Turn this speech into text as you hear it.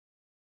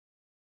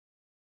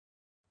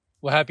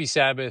Well, happy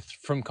Sabbath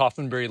from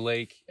Coffinberry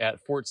Lake at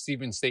Fort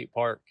Stevens State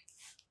Park.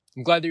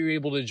 I'm glad that you're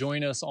able to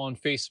join us on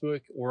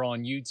Facebook or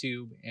on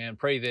YouTube, and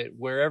pray that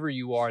wherever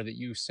you are, that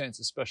you sense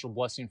a special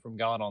blessing from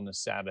God on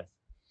this Sabbath.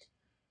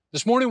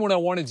 This morning, what I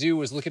want to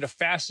do is look at a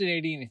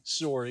fascinating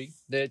story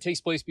that takes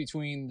place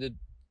between the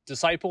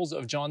disciples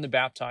of John the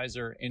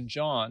Baptizer and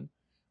John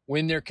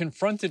when they're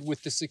confronted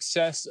with the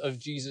success of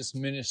Jesus'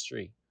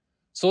 ministry.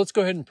 So let's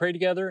go ahead and pray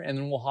together, and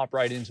then we'll hop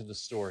right into the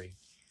story.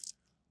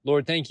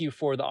 Lord, thank you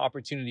for the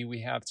opportunity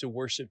we have to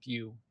worship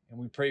you, and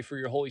we pray for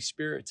your Holy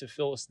Spirit to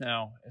fill us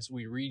now as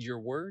we read your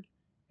word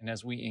and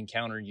as we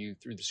encounter you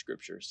through the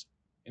scriptures.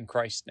 In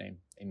Christ's name,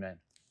 amen.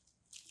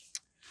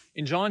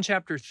 In John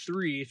chapter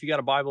 3, if you got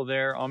a Bible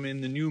there, I'm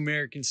in the New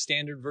American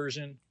Standard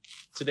Version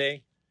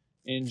today.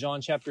 In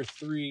John chapter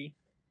 3,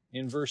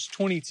 in verse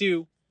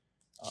 22,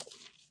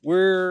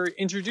 we're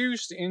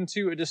introduced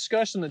into a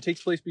discussion that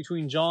takes place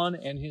between John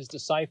and his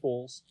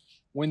disciples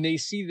when they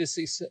see the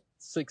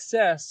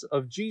success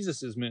of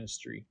Jesus'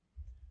 ministry.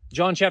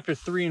 John chapter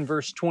 3 and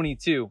verse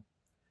 22.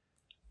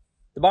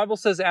 The Bible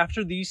says,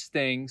 after these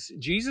things,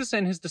 Jesus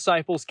and his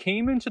disciples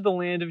came into the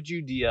land of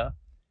Judea,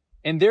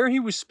 and there he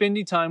was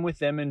spending time with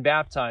them and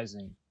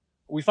baptizing.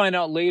 We find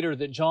out later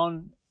that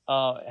John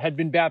had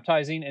been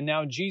baptizing, and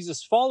now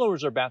Jesus'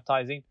 followers are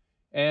baptizing.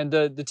 And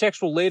the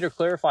text will later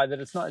clarify that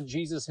it's not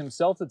Jesus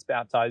himself that's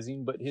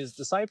baptizing, but his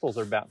disciples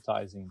are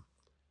baptizing.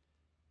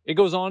 It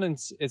goes on and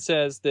it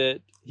says that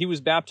he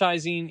was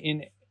baptizing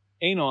in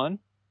Aenon.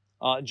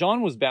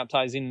 John was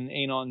baptizing in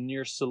Aenon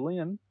near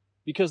Salim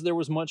because there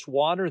was much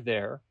water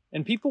there,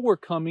 and people were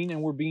coming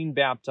and were being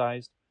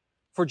baptized,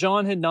 for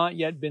John had not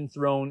yet been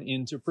thrown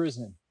into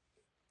prison.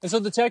 And so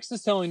the text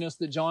is telling us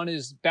that John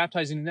is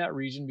baptizing in that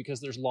region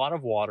because there's a lot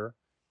of water.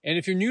 And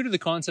if you're new to the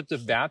concept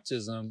of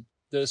baptism,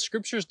 the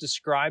scriptures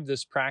describe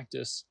this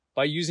practice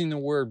by using the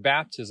word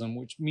baptism,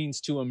 which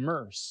means to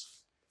immerse.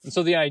 And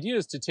so the idea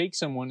is to take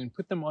someone and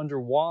put them under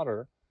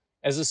water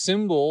as a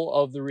symbol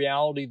of the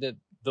reality that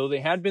though they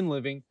had been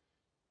living,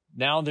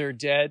 now they're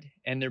dead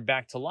and they're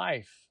back to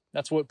life.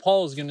 That's what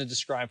Paul is going to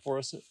describe for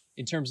us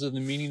in terms of the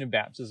meaning of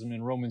baptism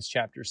in Romans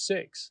chapter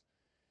 6.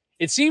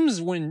 It seems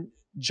when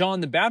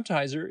John the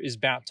Baptizer is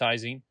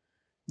baptizing,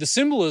 the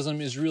symbolism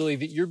is really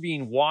that you're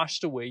being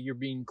washed away, you're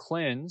being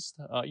cleansed,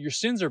 your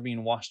sins are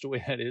being washed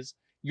away, that is.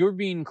 You're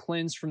being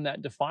cleansed from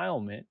that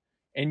defilement.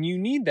 And you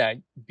need that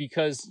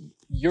because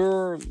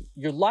your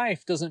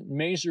life doesn't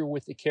measure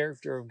with the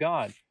character of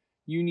God.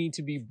 You need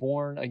to be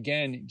born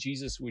again,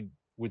 Jesus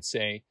would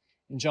say.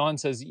 And John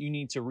says that you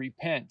need to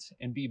repent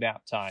and be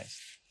baptized.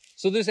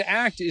 So this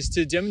act is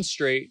to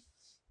demonstrate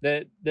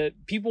that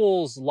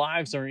people's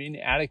lives are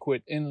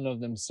inadequate in and of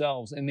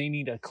themselves, and they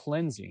need a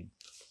cleansing.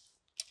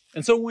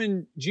 And so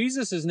when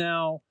Jesus is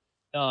now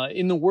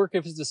in the work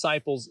of his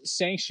disciples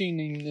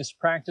sanctioning this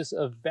practice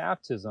of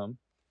baptism,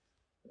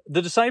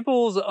 the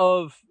disciples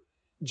of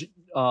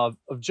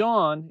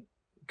John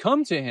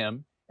come to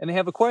him and they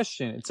have a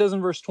question. It says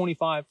in verse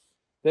 25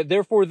 that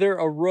therefore there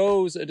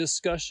arose a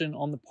discussion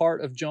on the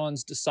part of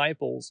John's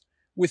disciples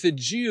with a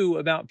Jew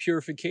about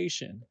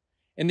purification.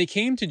 And they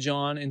came to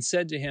John and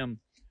said to him,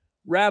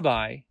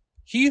 Rabbi,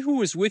 he who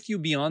was with you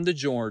beyond the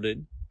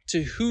Jordan,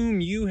 to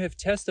whom you have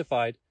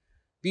testified,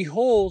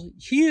 behold,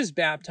 he is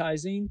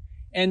baptizing,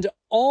 and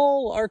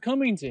all are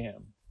coming to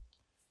him.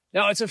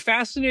 Now, it's a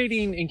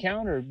fascinating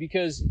encounter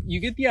because you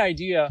get the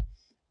idea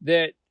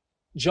that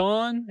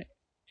John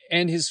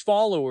and his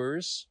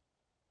followers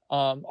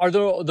are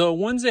the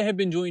ones that have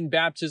been doing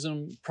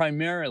baptism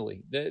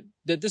primarily,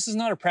 that this is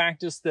not a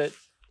practice that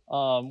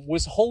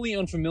was wholly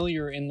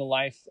unfamiliar in the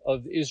life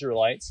of the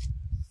Israelites.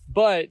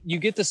 But you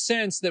get the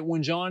sense that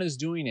when John is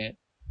doing it,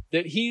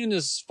 that he and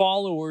his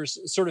followers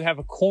sort of have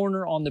a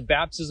corner on the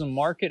baptism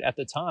market at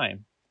the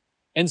time.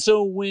 And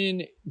so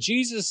when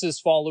Jesus'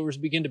 followers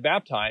begin to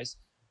baptize,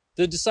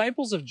 the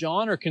disciples of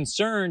John are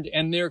concerned,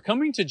 and they're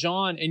coming to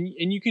John, and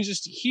you can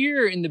just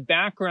hear in the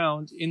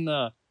background, in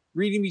the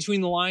reading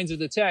between the lines of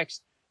the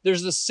text,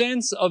 there's a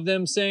sense of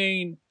them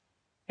saying,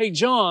 hey,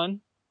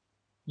 John,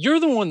 you're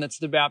the one that's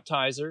the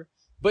baptizer,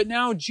 but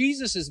now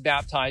Jesus is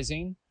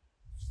baptizing.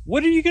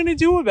 What are you going to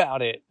do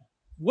about it?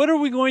 What are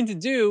we going to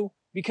do?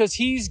 Because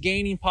he's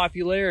gaining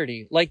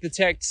popularity. Like the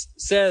text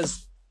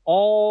says,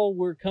 all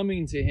were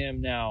coming to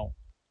him now.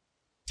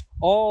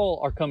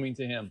 All are coming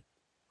to him.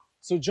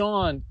 So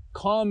John,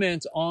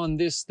 comment on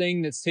this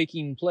thing that's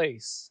taking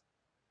place.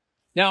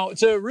 Now,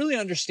 to really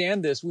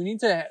understand this, we need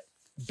to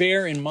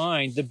bear in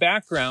mind the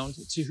background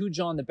to who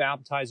John the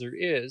Baptizer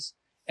is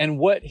and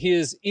what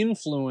his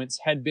influence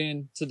had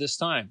been to this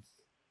time.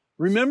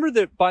 Remember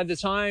that by the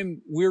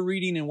time we're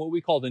reading in what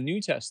we call the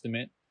New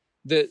Testament,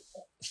 that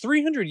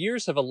 300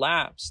 years have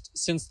elapsed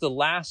since the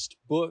last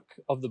book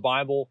of the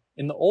Bible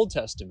in the Old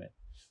Testament.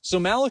 So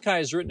Malachi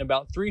is written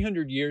about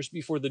 300 years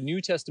before the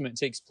New Testament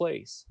takes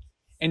place.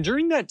 And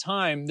during that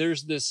time,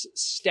 there's this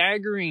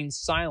staggering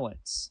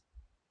silence,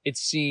 it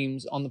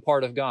seems, on the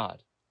part of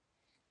God.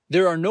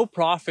 There are no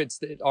prophets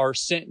that are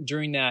sent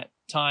during that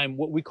time,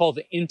 what we call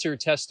the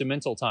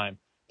intertestamental time,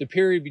 the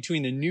period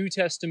between the New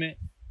Testament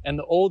and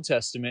the Old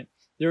Testament.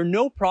 There are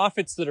no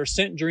prophets that are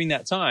sent during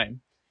that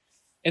time.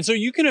 And so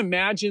you can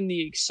imagine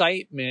the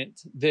excitement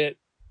that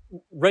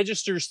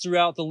registers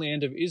throughout the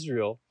land of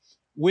Israel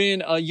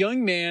when a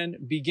young man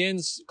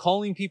begins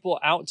calling people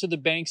out to the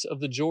banks of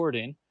the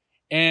Jordan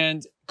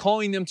and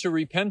calling them to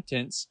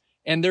repentance.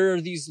 And there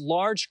are these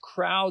large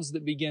crowds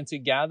that begin to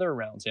gather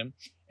around him.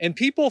 And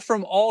people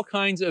from all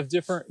kinds of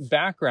different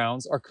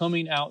backgrounds are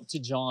coming out to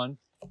John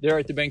there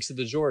at the banks of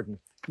the Jordan.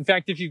 In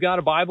fact, if you've got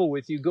a Bible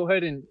with you, go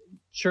ahead and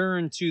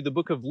turn to the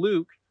book of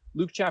Luke,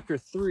 Luke chapter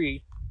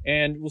 3,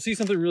 and we'll see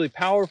something really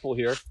powerful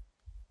here.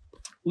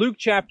 Luke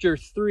chapter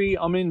 3,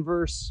 I'm in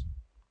verse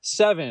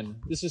 7.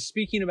 This is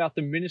speaking about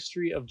the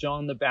ministry of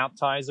John the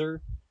Baptizer.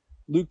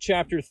 Luke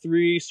chapter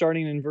 3,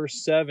 starting in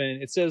verse 7,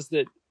 it says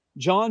that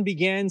John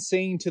began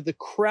saying to the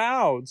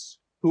crowds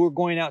who were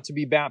going out to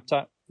be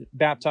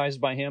baptized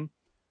by him,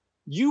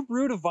 "You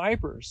brood of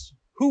vipers,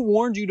 who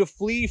warned you to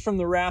flee from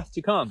the wrath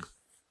to come?"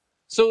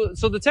 So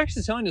the text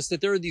is telling us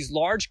that there are these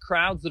large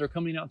crowds that are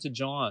coming out to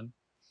John,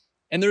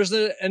 and there's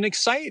an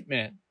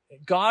excitement.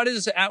 God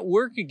is at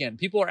work again.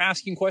 People are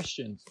asking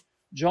questions.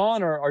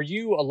 John, are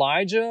you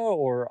Elijah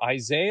or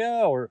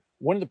Isaiah or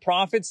one of the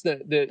prophets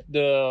that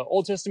the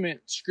Old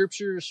Testament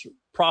scriptures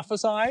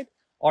prophesied?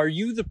 Are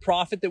you the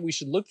prophet that we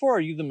should look for? Are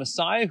you the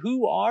Messiah?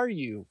 Who are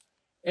you?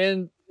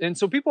 And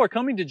so people are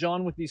coming to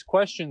John with these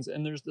questions,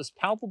 and there's this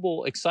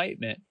palpable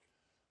excitement.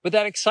 But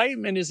that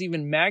excitement is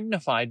even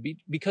magnified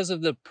because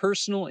of the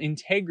personal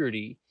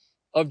integrity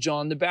of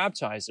John the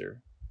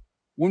Baptizer.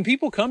 When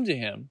people come to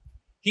him,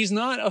 he's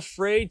not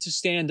afraid to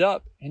stand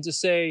up and to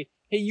say,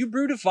 "Hey, you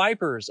brood of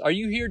vipers, are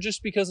you here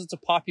just because it's a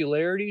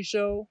popularity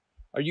show?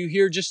 Are you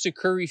here just to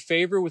curry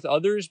favor with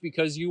others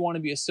because you want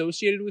to be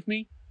associated with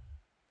me?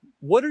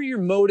 What are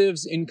your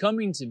motives in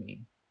coming to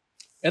me?"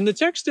 And the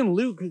text in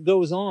Luke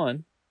goes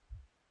on,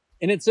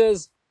 and it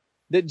says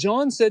that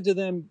John said to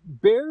them,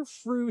 "Bear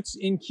fruits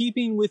in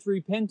keeping with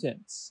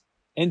repentance,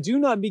 and do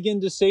not begin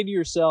to say to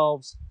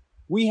yourselves,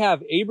 'We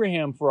have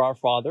Abraham for our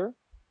father.'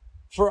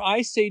 For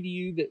I say to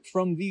you that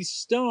from these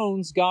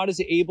stones God is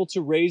able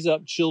to raise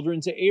up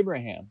children to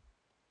Abraham.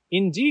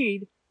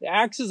 Indeed, the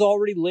axe is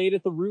already laid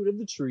at the root of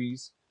the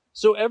trees,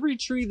 so every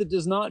tree that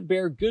does not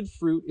bear good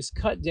fruit is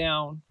cut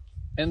down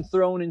and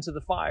thrown into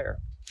the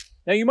fire."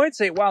 Now you might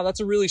say, wow,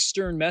 that's a really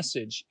stern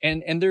message.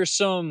 And there's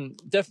some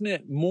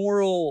definite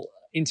moral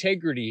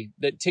integrity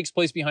that takes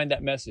place behind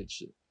that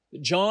message.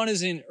 John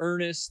is in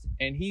earnest,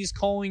 and he's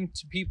calling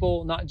to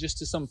people not just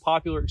to some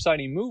popular,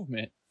 exciting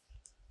movement,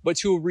 but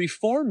to a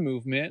reform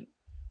movement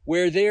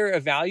where they're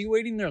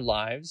evaluating their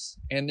lives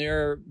and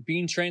they're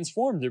being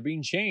transformed. They're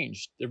being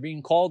changed. They're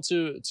being called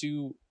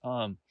to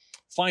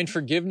find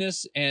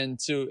forgiveness and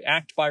to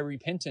act by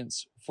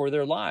repentance for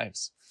their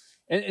lives.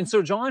 And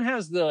so John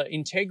has the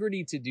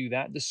integrity to do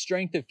that, the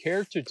strength of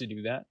character to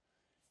do that.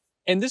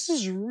 And this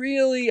is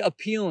really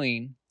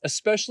appealing,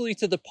 especially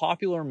to the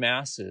popular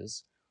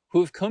masses who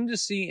have come to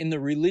see in the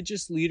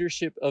religious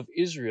leadership of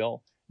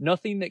Israel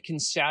nothing that can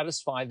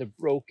satisfy the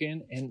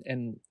broken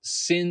and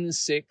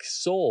sin-sick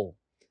soul.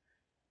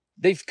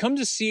 They've come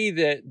to see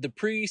that the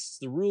priests,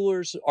 the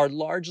rulers, are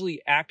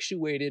largely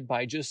actuated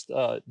by just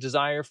a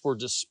desire for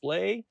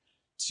display,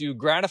 to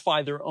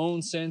gratify their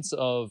own sense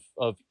of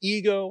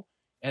ego,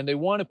 and they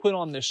want to put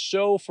on this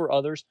show for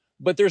others.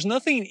 But there's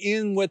nothing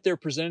in what they're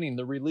presenting,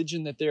 the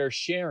religion that they're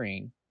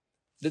sharing,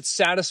 that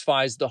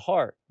satisfies the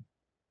heart.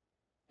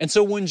 And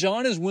so when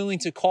John is willing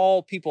to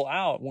call people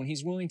out, when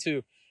he's willing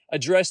to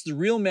address the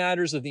real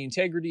matters of the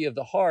integrity of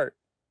the heart,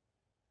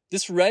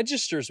 this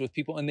registers with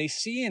people, and they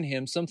see in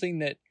him something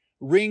that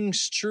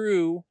rings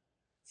true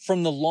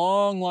from the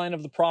long line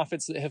of the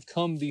prophets that have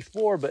come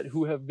before, but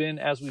who have been,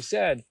 as we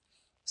said,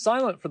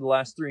 silent for the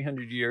last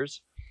 300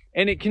 years.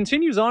 And it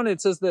continues on.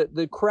 It says that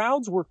the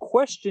crowds were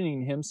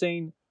questioning him,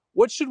 saying,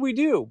 "What should we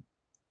do?"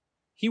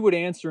 He would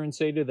answer and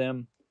say to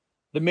them,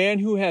 "The man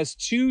who has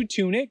 2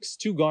 tunics,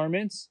 2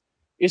 garments,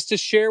 is to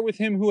share with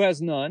him who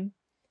has none,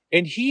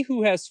 and he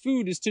who has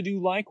food is to do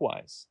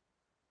likewise."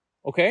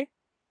 Okay?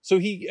 So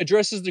he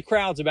addresses the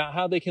crowds about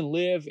how they can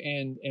live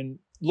and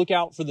look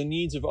out for the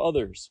needs of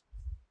others.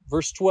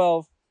 Verse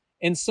 12,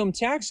 "And some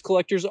tax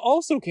collectors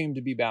also came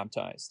to be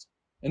baptized.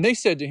 And they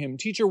said to him,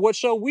 'Teacher, what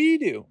shall we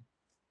do?'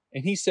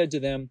 And he said to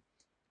them,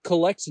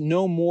 'Collect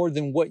no more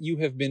than what you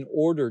have been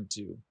ordered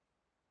to.'"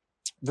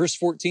 Verse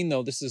 14,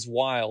 though, this is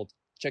wild.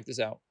 Check this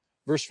out.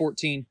 Verse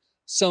 14,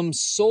 "Some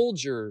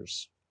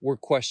soldiers were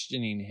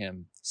questioning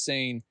him,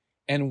 saying,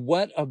 'And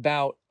what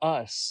about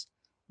us?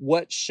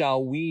 What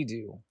shall we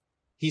do?'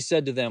 He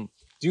said to them,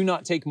 'Do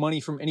not take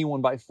money from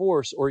anyone by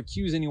force or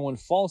accuse anyone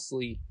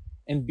falsely,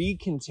 and be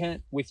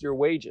content with your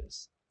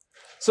wages.'"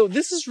 So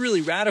this is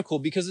really radical,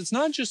 because it's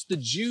not just the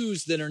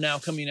Jews that are now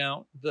coming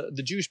out,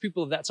 the Jewish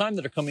people of that time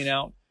that are coming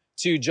out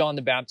to John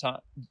the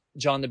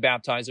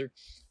Baptizer,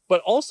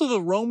 but also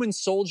the Roman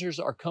soldiers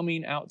are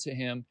coming out to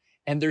him.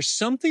 And there's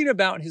something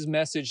about his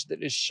message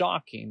that is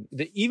shocking,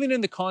 that even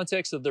in the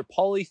context of their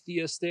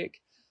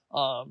polytheistic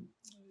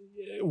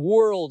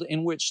world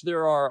in which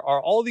there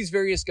are all these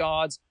various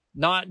gods,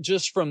 not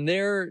just from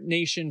their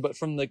nation, but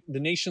from the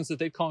nations that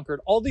they've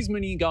conquered, all these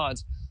many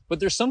gods. But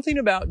there's something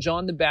about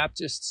John the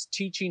Baptist's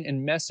teaching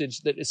and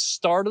message that is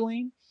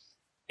startling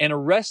and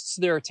arrests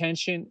their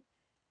attention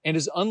and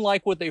is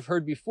unlike what they've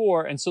heard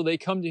before. And so they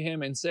come to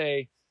him and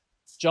say,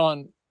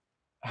 John,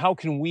 how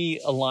can we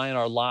align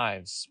our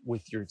lives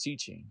with your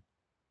teaching?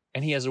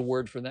 And he has a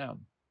word for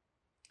them.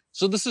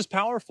 So this is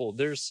powerful.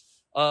 There's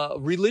a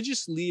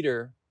religious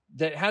leader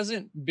that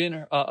hasn't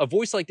been, a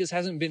voice like this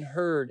hasn't been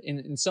heard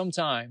in some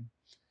time.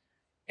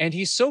 And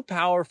he's so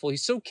powerful,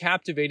 he's so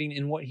captivating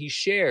in what he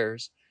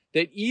shares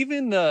that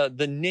even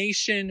the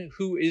nation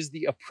who is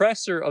the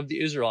oppressor of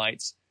the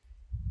Israelites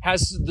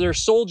has their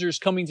soldiers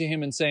coming to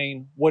him and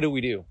saying, what do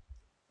we do?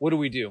 What do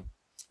we do?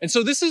 And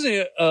so this is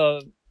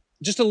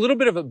just a little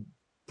bit of a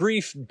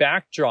brief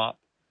backdrop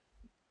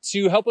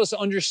to help us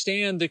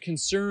understand the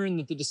concern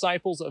that the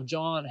disciples of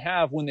John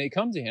have when they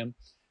come to him,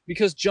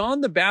 because John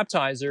the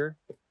Baptizer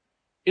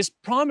is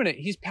prominent.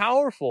 He's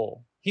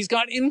powerful. He's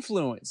got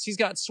influence. He's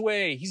got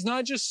sway. He's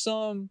not just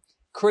some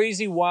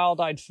crazy,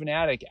 wild-eyed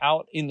fanatic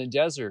out in the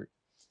desert,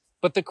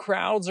 but the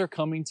crowds are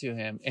coming to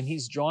him and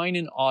he's drawing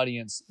an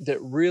audience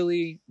that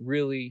really,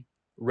 really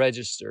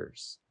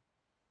registers.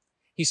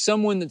 He's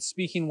someone that's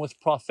speaking with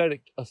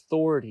prophetic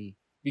authority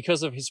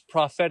because of his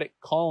prophetic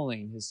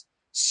calling, his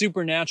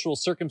supernatural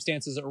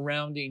circumstances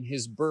surrounding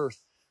his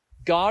birth.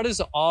 God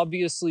is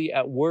obviously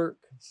at work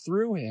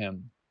through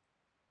him.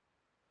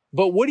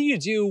 But what do you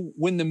do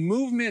when the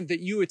movement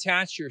that you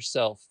attach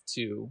yourself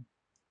to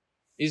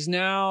is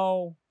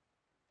now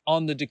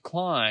on the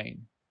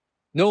decline,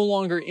 no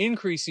longer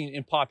increasing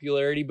in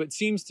popularity, but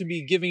seems to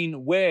be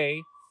giving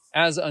way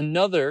as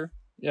another?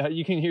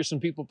 You can hear some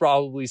people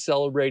probably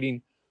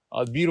celebrating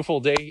a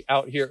beautiful day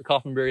out here at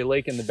Coffinberry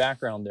Lake in the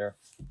background there.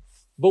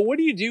 But what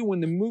do you do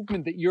when the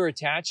movement that you're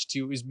attached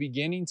to is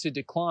beginning to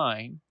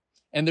decline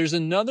and there's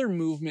another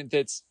movement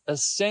that's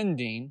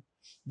ascending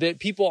that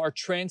people are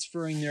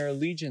transferring their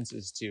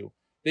allegiances to?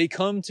 They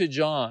come to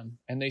John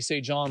and they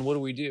say, John, what do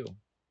we do?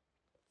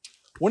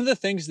 One of the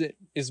things that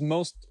is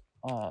most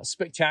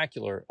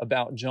spectacular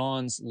about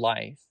John's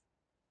life,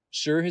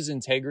 sure, his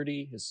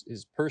integrity,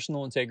 his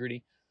personal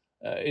integrity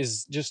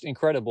is just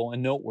incredible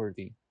and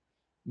noteworthy.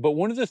 But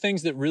one of the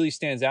things that really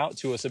stands out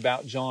to us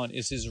about John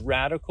is his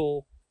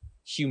radical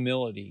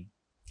humility.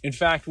 In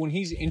fact, when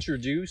he's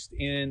introduced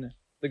in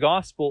the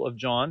Gospel of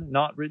John,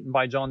 not written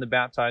by John the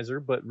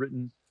Baptizer, but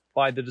written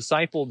by the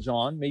disciple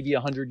John, maybe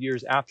 100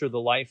 years after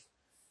the life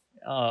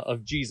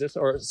of Jesus,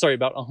 or sorry,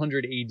 about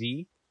 100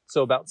 AD,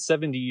 so about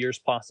 70 years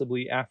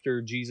possibly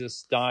after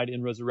Jesus died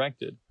and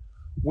resurrected.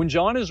 When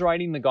John is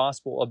writing the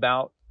Gospel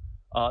about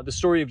the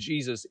story of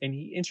Jesus, and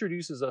he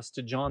introduces us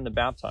to John the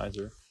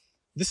Baptizer,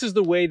 this is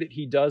the way that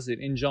he does it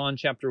in John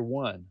chapter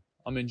 1.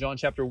 I'm in John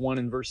chapter 1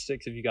 and verse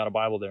 6 if you got a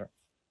Bible there.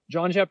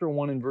 John chapter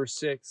 1 and verse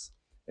 6,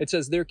 it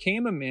says, there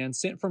came a man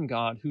sent from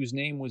God whose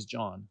name was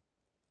John.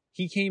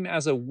 He came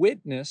as a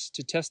witness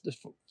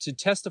to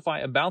testify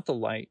about the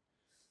light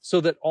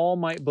so that all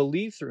might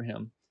believe through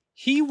him.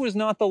 He was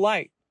not the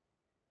light.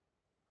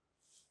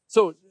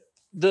 So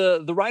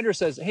the writer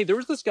says, hey, there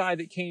was this guy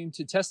that came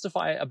to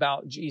testify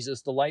about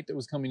Jesus, the light that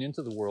was coming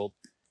into the world.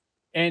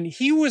 And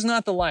he was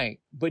not the light,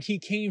 but he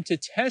came to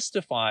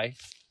testify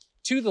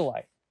to the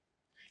light.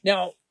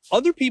 Now,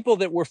 other people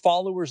that were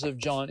followers of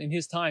John in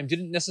his time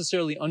didn't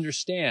necessarily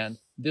understand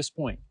this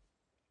point.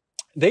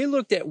 They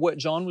looked at what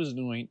John was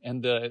doing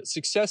and the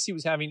success he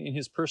was having in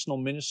his personal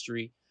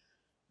ministry.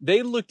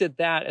 They looked at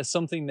that as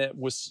something that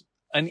was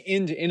an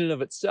end in and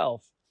of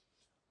itself.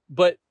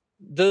 But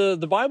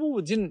the Bible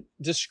didn't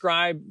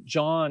describe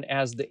John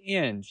as the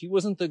end. He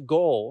wasn't the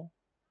goal,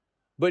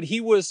 but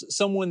he was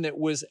someone that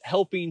was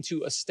helping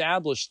to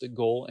establish the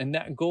goal. And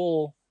that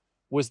goal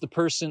was the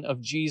person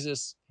of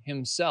Jesus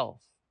himself.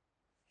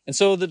 And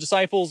so the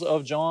disciples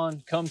of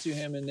John come to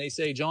him and they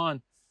say,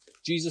 John,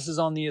 Jesus is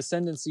on the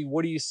ascendancy.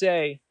 What do you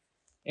say?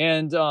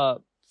 And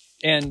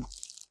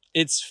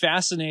it's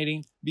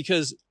fascinating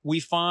because we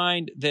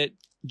find that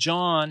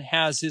John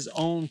has his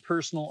own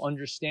personal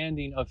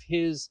understanding of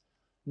his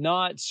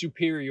not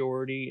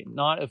superiority,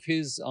 not of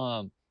his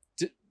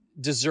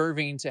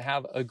deserving to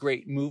have a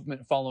great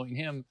movement following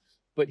him,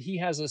 but he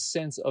has a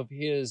sense of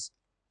his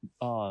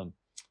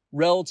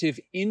relative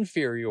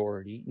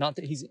inferiority. Not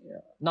that he's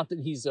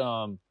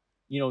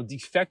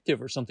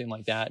defective or something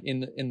like that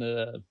in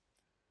the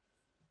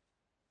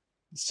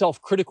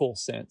self-critical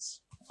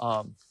sense.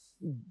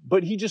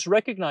 But he just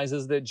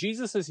recognizes that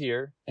Jesus is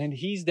here and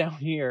he's down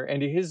here,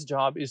 and his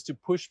job is to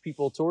push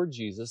people toward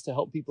Jesus, to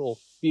help people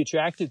be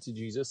attracted to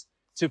Jesus,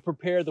 to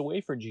prepare the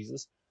way for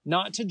Jesus,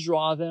 not to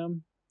draw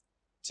them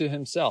to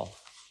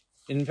himself.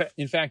 In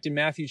fact, in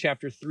Matthew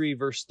chapter 3,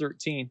 verse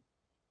 13,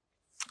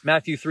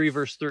 Matthew 3,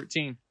 verse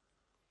 13,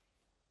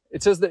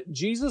 it says that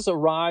Jesus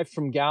arrived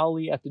from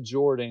Galilee at the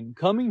Jordan,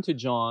 coming to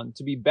John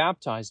to be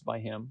baptized by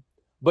him.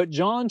 But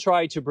John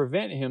tried to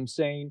prevent him,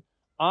 saying,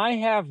 I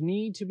have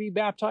need to be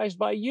baptized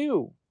by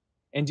you,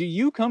 and do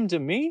you come to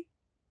me?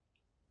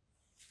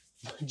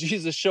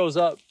 Jesus shows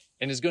up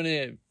and is going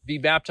to be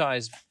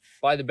baptized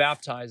by the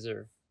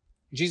baptizer.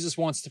 Jesus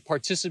wants to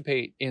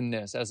participate in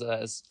this as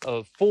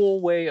a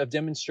full way of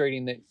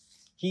demonstrating that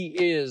he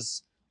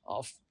is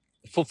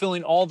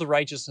fulfilling all the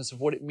righteousness of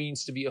what it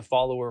means to be a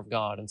follower of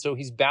God. And so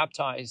he's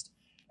baptized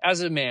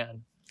as a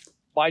man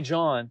by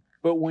John.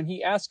 But when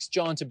he asks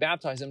John to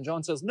baptize him,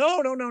 John says,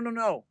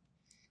 no.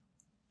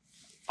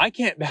 I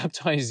can't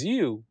baptize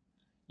you.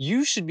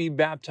 You should be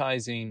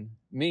baptizing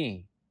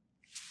me.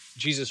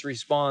 Jesus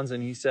responds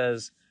and he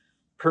says,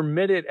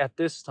 permit it at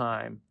this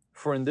time,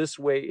 for in this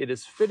way it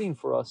is fitting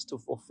for us to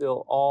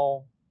fulfill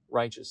all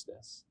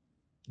righteousness.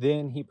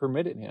 Then he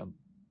permitted him.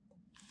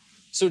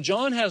 So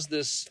John has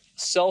this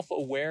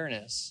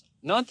self-awareness,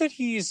 not that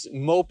he's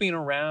moping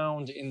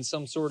around in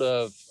some sort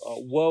of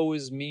woe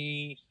is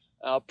me,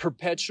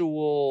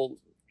 perpetual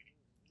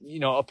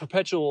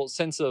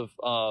sense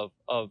of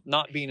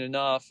not being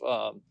enough,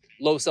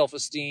 low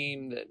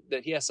self-esteem,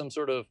 that he has some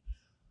sort of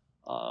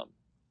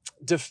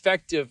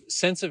defective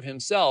sense of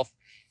himself,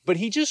 but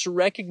he just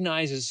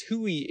recognizes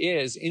who he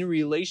is in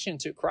relation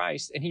to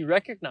Christ, and he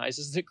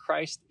recognizes that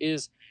Christ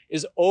is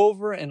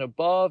over and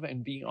above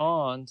and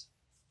beyond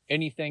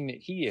anything that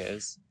he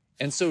is.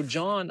 And so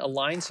John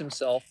aligns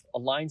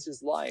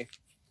his life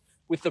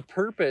with the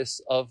purpose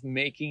of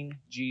making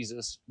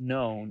Jesus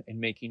known and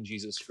making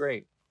Jesus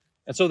great.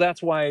 And so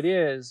that's why it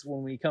is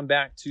when we come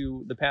back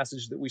to the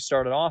passage that we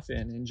started off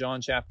in John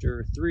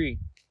chapter 3,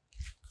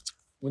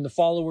 when the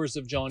followers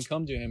of John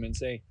come to him and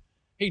say,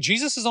 hey,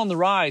 Jesus is on the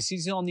rise.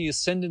 He's on the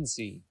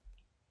ascendancy.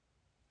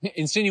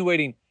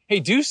 Insinuating, hey,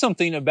 do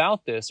something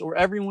about this or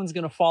everyone's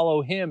going to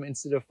follow him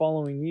instead of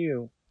following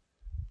you.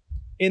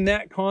 In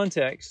that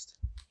context,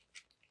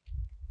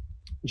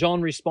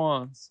 John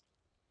responds.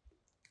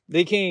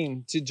 They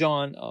came to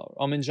John,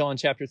 I'm in John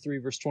chapter 3,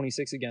 verse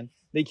 26 again.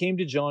 They came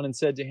to John and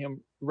said to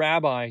him,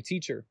 Rabbi,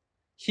 teacher,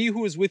 he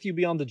who is with you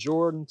beyond the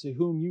Jordan, to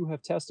whom you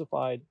have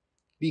testified,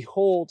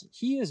 behold,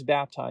 he is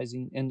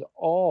baptizing, and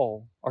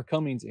all are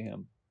coming to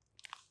him.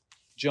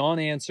 John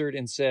answered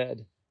and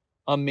said,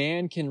 a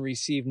man can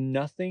receive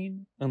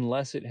nothing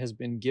unless it has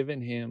been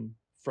given him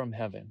from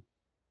heaven.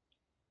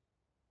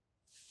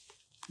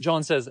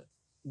 John says,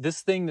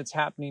 this thing that's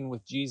happening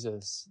with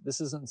Jesus,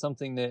 this isn't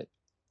something that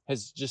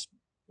has just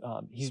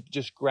he's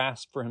just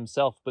grasped for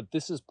himself, but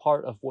this is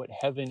part of what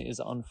heaven is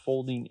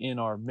unfolding in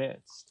our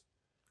midst.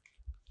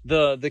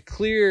 The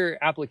clear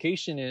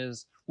application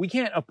is we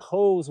can't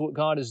oppose what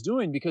God is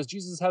doing because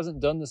Jesus hasn't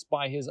done this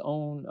by his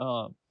own,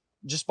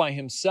 just by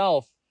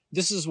himself.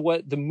 This is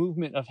what the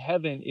movement of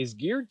heaven is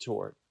geared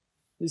toward.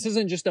 This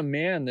isn't just a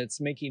man that's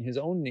making his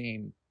own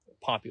name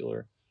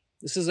popular.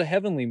 This is a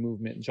heavenly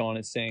movement, John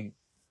is saying.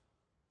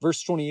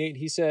 Verse 28,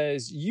 he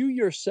says, you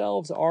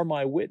yourselves are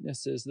my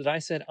witnesses that I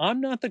said, I'm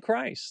not the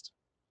Christ,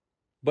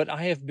 but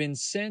I have been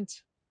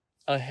sent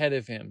ahead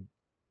of him.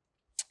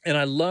 And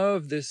I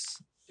love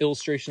this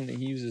illustration that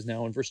he uses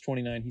now in verse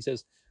 29. He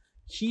says,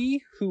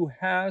 he who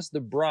has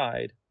the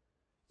bride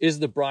is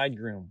the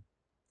bridegroom,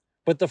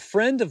 but the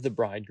friend of the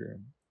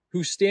bridegroom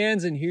who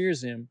stands and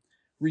hears him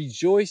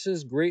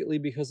rejoices greatly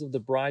because of the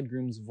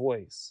bridegroom's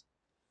voice.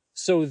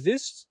 So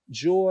this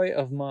joy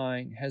of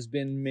mine has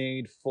been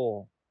made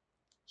full.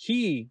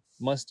 He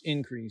must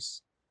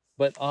increase,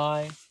 but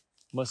I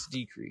must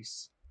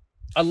decrease.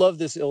 I love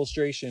this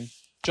illustration.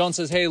 John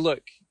says, hey,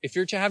 look, if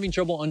you're having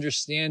trouble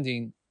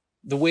understanding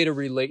the way to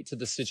relate to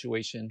the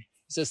situation,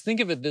 he says, think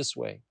of it this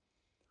way.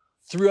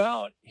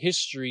 Throughout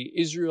history,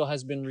 Israel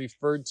has been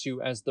referred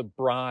to as the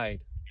bride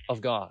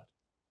of God.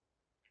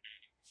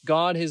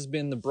 God has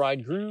been the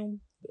bridegroom,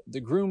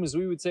 the groom, as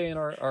we would say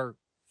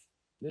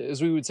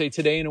as we would say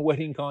today in a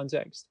wedding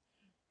context,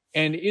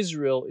 and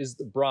Israel is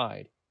the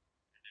bride.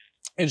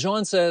 And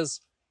John says,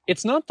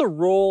 it's not the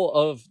role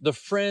of the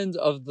friend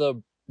of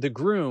the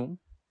groom,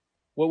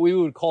 what we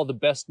would call the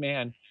best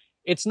man.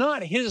 It's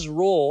not his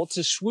role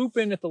to swoop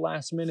in at the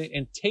last minute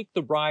and take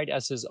the bride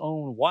as his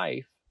own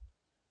wife.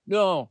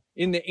 No,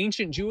 in the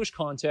ancient Jewish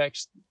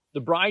context,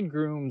 the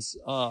bridegroom's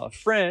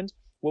friend,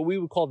 what we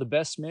would call the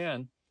best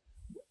man,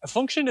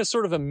 functioned as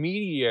sort of a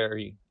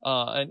mediary,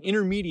 an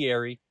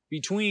intermediary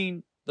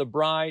between the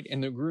bride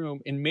and the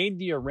groom, and made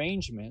the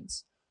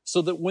arrangements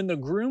so that when the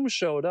groom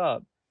showed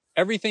up,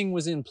 everything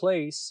was in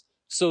place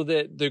so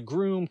that the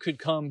groom could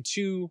come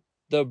to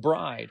the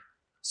bride.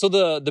 So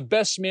the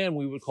best man,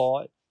 we would call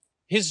it,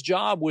 his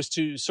job was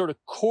to sort of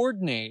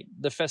coordinate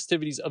the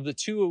festivities of the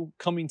two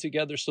coming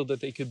together so that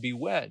they could be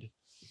wed.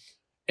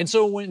 And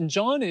so when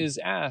John is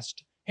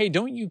asked, hey,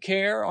 don't you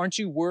care? Aren't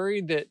you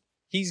worried that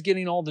he's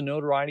getting all the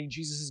notoriety?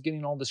 Jesus is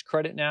getting all this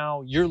credit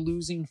now. You're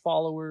losing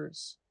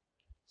followers.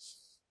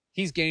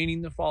 He's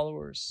gaining the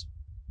followers.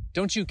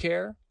 Don't you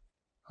care?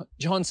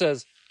 John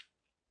says,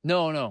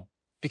 no,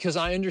 because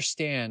I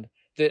understand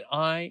that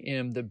I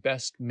am the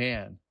best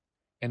man,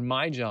 and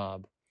my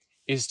job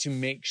is to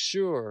make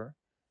sure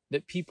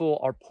that people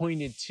are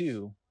pointed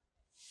to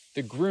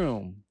the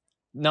groom,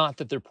 not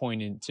that they're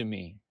pointed to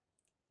me.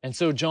 And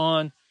so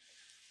John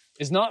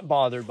is not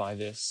bothered by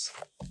this.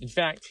 In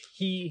fact,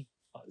 he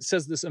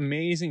says this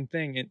amazing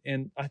thing,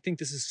 and I think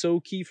this is so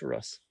key for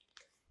us.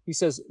 He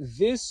says,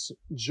 this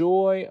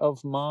joy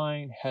of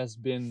mine has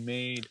been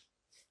made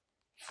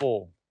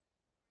full.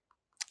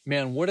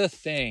 Man, what a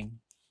thing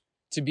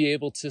to be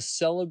able to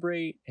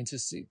celebrate and to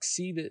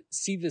see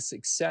the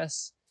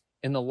success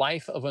in the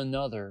life of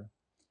another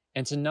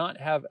and to not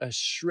have a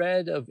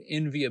shred of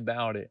envy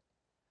about it,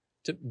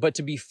 but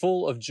to be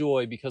full of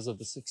joy because of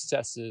the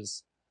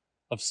successes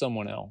of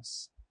someone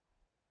else.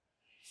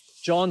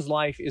 John's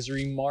life is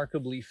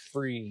remarkably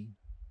free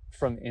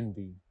from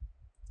envy.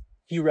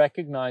 He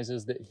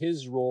recognizes that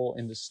his role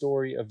in the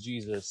story of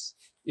Jesus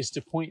is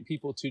to point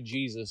people to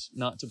Jesus,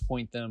 not to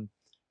point them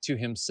to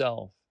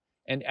himself.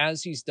 And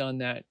as he's done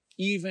that,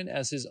 even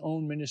as his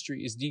own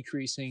ministry is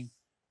decreasing,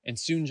 and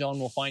soon John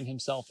will find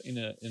himself in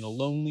a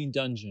lonely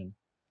dungeon,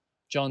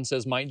 John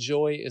says, my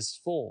joy is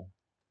full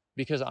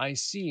because I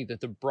see that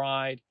the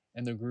bride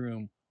and the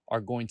groom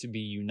are going to be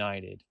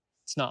united.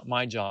 It's not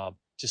my job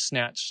to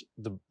snatch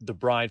the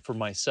bride for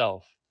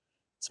myself.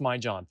 It's my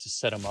job to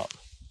set them up.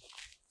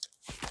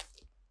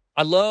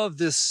 I love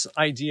this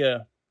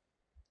idea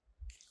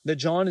that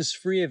John is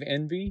free of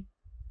envy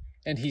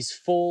and he's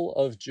full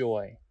of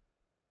joy.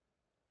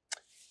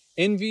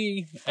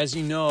 Envy, as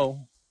you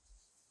know,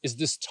 is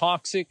this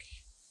toxic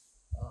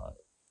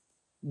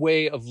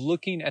way of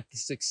looking at the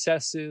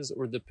successes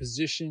or the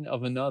position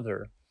of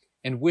another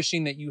and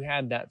wishing that you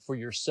had that for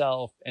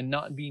yourself and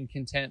not being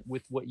content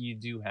with what you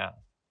do have.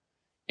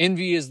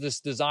 Envy is this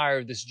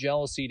desire, this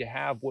jealousy to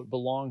have what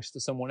belongs to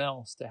someone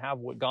else, to have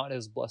what God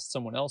has blessed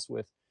someone else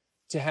with,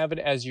 to have it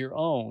as your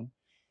own.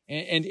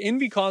 And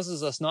envy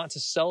causes us not to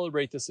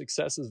celebrate the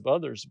successes of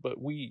others,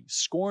 but we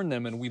scorn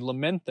them and we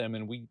lament them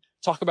and we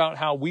talk about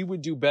how we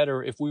would do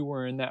better if we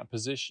were in that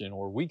position,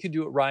 or we could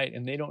do it right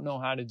and they don't know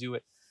how to do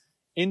it.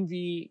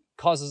 Envy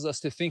causes us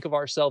to think of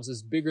ourselves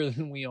as bigger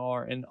than we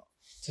are and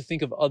to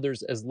think of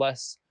others as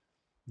less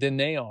than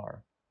they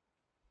are.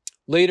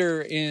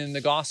 Later in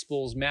the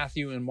Gospels,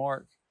 Matthew and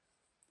Mark,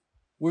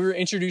 we were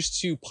introduced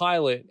to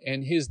Pilate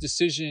and his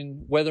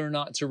decision whether or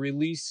not to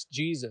release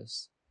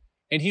Jesus.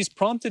 And he's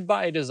prompted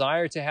by a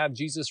desire to have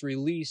Jesus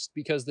released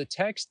because the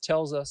text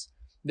tells us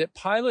that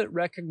Pilate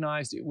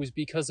recognized it was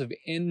because of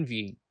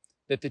envy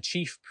that the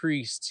chief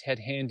priests had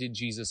handed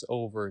Jesus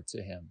over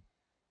to him.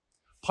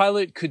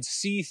 Pilate could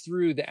see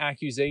through the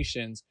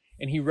accusations,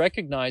 and he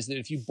recognized that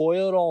if you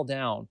boil it all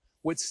down,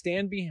 what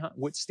stands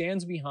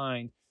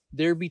behind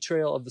their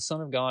betrayal of the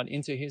Son of God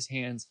into his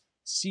hands,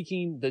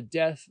 seeking the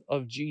death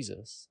of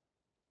Jesus,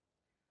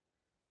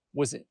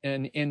 was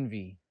an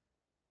envy.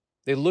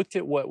 They looked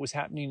at what was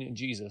happening in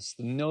Jesus,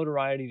 the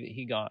notoriety that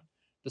he got,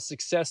 the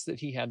success that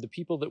he had, the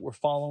people that were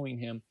following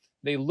him.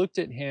 They looked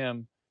at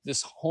him,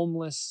 this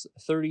homeless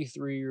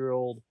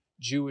 33-year-old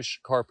Jewish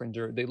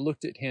carpenter. They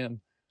looked at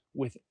him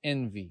with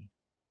envy.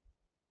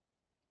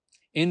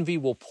 Envy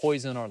will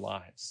poison our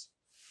lives.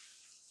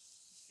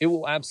 It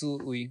will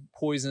absolutely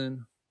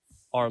poison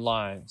our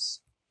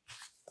lives.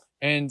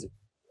 And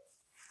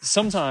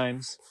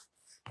sometimes,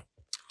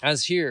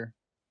 as here,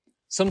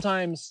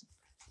 sometimes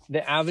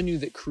the avenue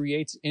that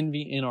creates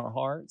envy in our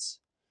hearts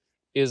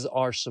is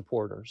our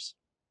supporters.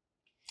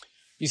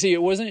 You see,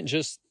 it wasn't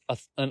just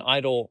an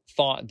idle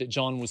thought that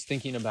John was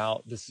thinking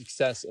about the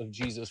success of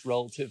Jesus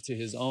relative to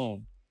his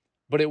own,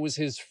 but it was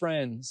his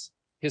friends,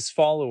 his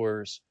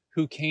followers,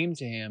 who came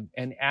to him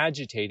and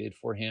agitated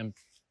for him,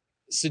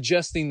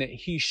 suggesting that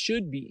he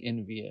should be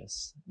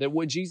envious, that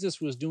what Jesus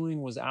was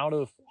doing was out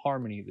of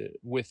harmony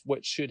with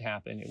what should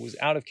happen. It was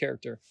out of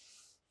character.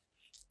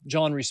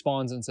 John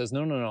responds and says,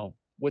 no.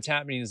 What's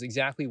happening is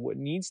exactly what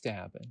needs to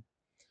happen.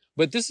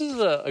 But this is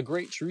a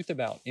great truth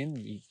about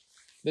envy,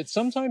 that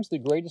sometimes the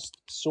greatest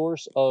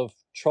source of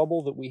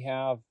trouble that we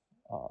have,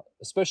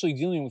 especially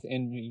dealing with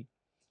envy,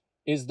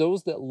 is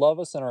those that love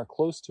us and are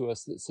close to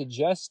us, that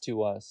suggest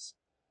to us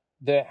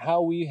that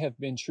how we have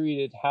been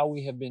treated, how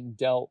we have been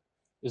dealt,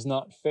 is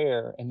not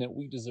fair and that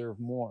we deserve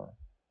more.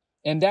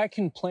 And that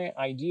can plant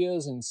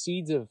ideas and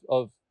seeds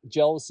of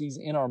jealousies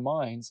in our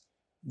minds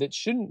that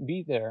shouldn't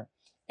be there.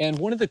 And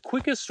one of the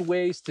quickest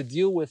ways to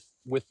deal with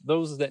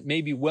those that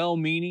may be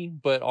well-meaning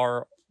but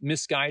are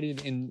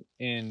misguided in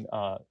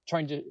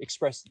trying to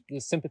express the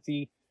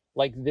sympathy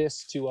like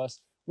this to us,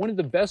 one of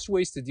the best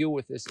ways to deal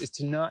with this is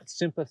to not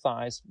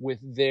sympathize with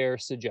their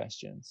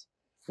suggestions.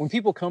 When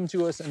people come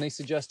to us and they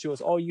suggest to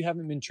us, oh, you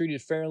haven't been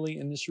treated fairly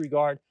in this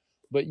regard,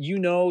 but you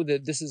know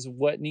that this is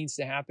what needs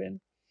to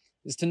happen,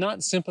 is to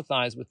not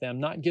sympathize with them,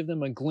 not give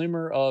them a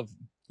glimmer of,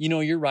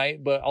 you're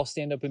right, but I'll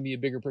stand up and be a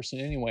bigger person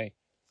anyway.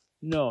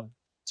 No,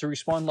 to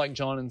respond like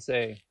John and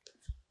say,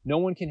 no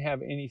one can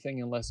have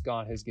anything unless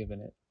God has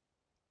given it.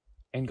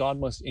 And God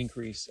must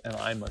increase and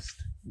I must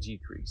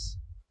decrease.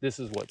 This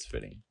is what's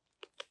fitting.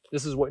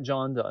 This is what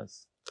John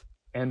does.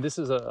 And this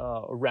is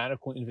a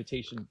radical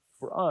invitation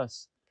for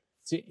us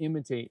to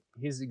imitate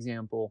his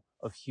example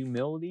of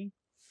humility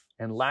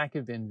and lack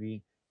of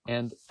envy.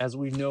 And as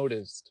we've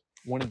noticed,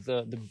 one of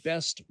the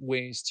best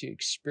ways to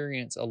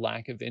experience a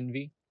lack of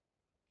envy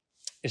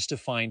is to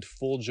find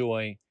full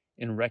joy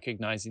in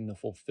recognizing the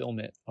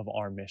fulfillment of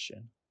our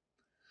mission.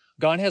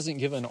 God hasn't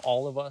given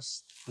all of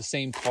us the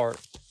same part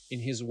in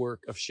his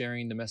work of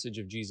sharing the message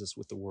of Jesus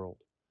with the world.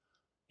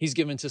 He's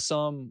given to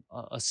some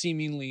a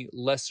seemingly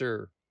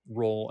lesser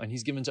role, and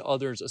he's given to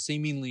others a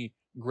seemingly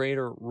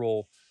greater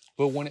role.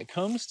 But when it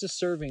comes to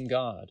serving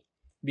God,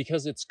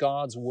 because it's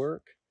God's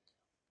work,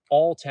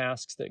 all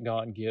tasks that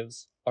God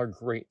gives are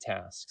great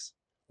tasks.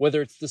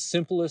 Whether it's the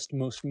simplest,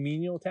 most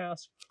menial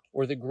task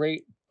or the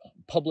great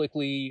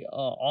publicly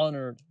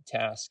honored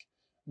task,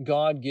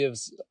 God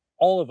gives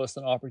all of us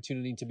an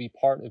opportunity to be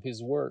part of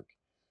his work.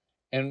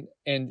 And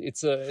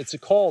it's a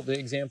call, the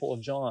example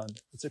of John,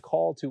 it's a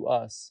call to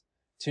us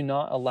to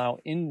not allow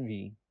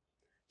envy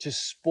to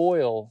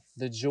spoil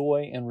the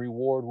joy and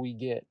reward we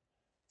get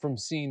from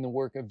seeing the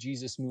work of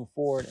Jesus move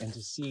forward and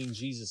to seeing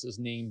Jesus'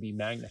 name be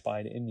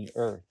magnified in the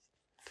earth.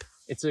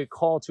 It's a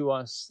call to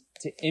us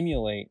to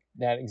emulate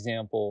that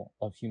example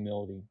of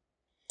humility.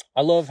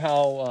 I love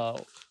how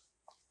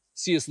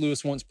C.S.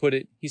 Lewis once put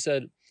it. He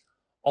said,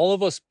 all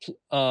of us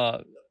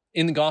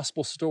in the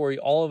gospel story,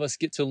 all of us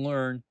get to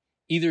learn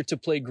either to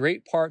play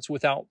great parts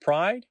without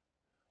pride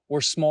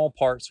or small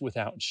parts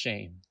without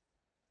shame.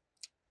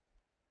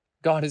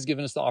 God has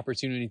given us the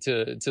opportunity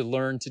to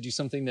learn to do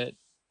something that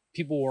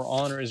people will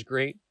honor as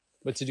great,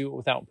 but to do it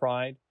without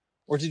pride,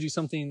 or to do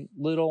something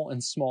little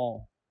and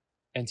small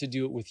and to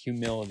do it with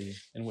humility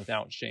and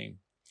without shame.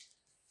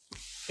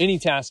 Any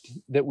task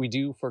that we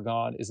do for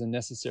God is a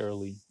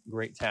necessarily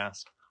great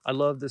task. I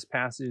love this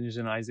passage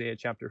in Isaiah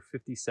chapter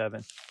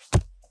 57. I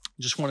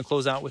just want to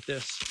close out with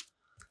this.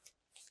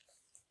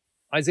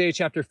 Isaiah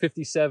chapter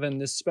 57,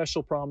 this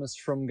special promise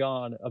from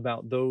God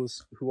about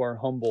those who are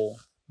humble,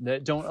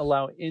 that don't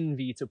allow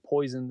envy to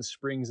poison the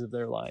springs of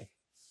their life.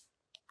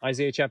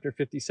 Isaiah chapter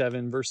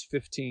 57, verse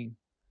 15.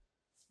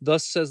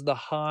 Thus says the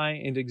high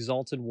and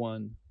exalted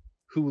one,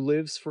 who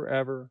lives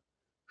forever,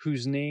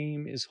 whose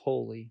name is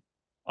holy.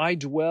 I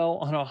dwell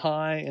on a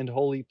high and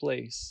holy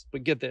place.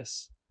 But get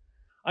this.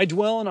 I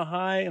dwell in a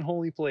high and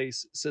holy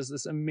place, says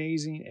this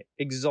amazing,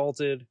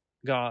 exalted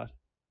God,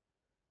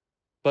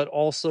 but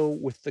also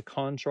with the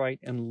contrite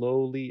and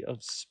lowly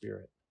of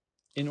spirit,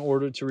 in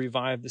order to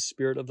revive the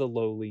spirit of the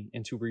lowly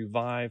and to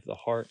revive the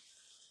heart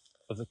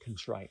of the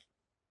contrite.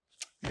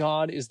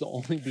 God is the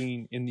only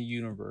being in the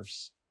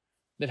universe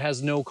that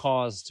has no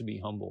cause to be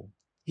humble.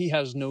 He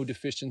has no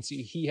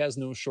deficiency. He has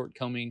no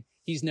shortcoming.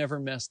 He's never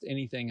messed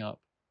anything up.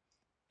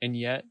 And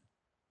yet,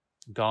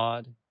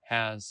 God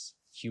has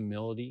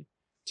humility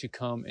to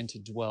come and to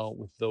dwell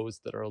with those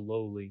that are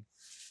lowly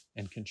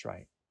and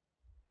contrite.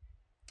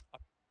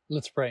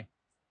 Let's pray.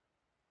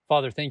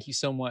 Father, thank you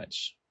so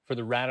much for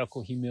the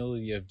radical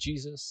humility of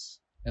Jesus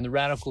and the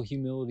radical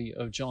humility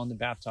of John the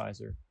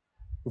Baptizer.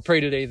 We pray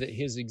today that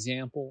his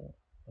example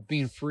of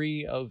being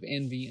free of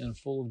envy and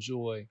full of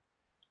joy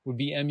would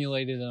be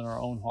emulated in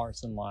our own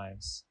hearts and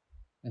lives.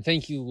 And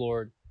thank you,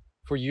 Lord,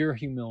 for your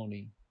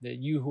humility, that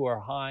you who are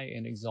high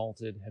and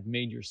exalted have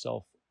made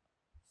yourself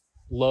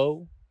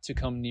low to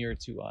come near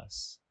to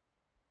us.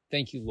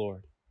 Thank you,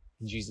 Lord.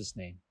 In Jesus'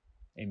 name,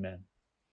 amen.